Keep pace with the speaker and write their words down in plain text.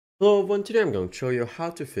Hello everyone, today I'm going to show you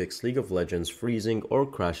how to fix League of Legends freezing or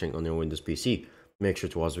crashing on your Windows PC. Make sure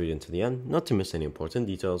to watch the video until the end, not to miss any important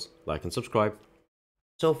details, like and subscribe.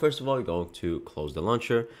 So first of all, you're going to close the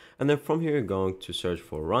launcher, and then from here you're going to search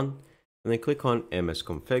for run, and then click on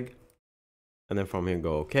msconfig, and then from here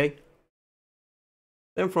go OK.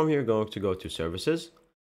 Then from here you're going to go to services,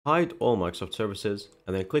 hide all Microsoft services,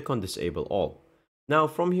 and then click on disable all. Now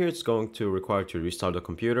from here it's going to require to restart the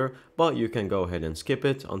computer, but you can go ahead and skip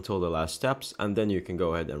it until the last steps and then you can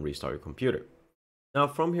go ahead and restart your computer. Now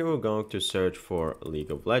from here we're going to search for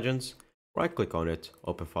League of Legends, right click on it,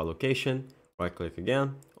 open file location, right click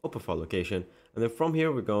again, open file location, and then from here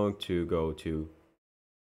we're going to go to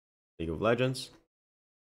League of Legends.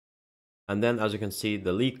 And then as you can see,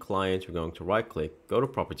 the League client, we're going to right click, go to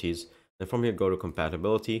properties, and from here go to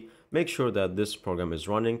compatibility. Make sure that this program is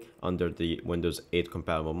running under the Windows 8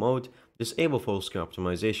 compatible mode, disable full screen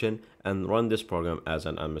optimization, and run this program as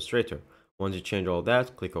an administrator. Once you change all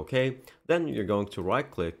that, click OK. Then you're going to right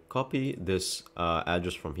click, copy this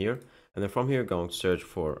address from here, and then from here you're going to search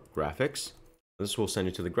for graphics. This will send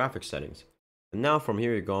you to the graphics settings. And now from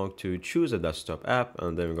here you're going to choose a desktop app,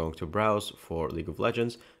 and then you're going to browse for League of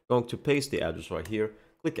Legends. Going to paste the address right here,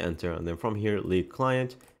 click enter, and then from here League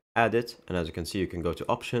client, add it, and as you can see you can go to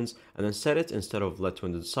options and then set it, instead of let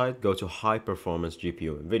Windows decide, go to high performance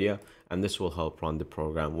GPU NVIDIA, and this will help run the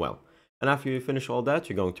program well. And after you finish all that,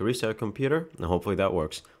 you're going to reset your computer, and hopefully that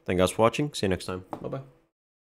works. Thank you guys for watching. See you next time. Bye bye.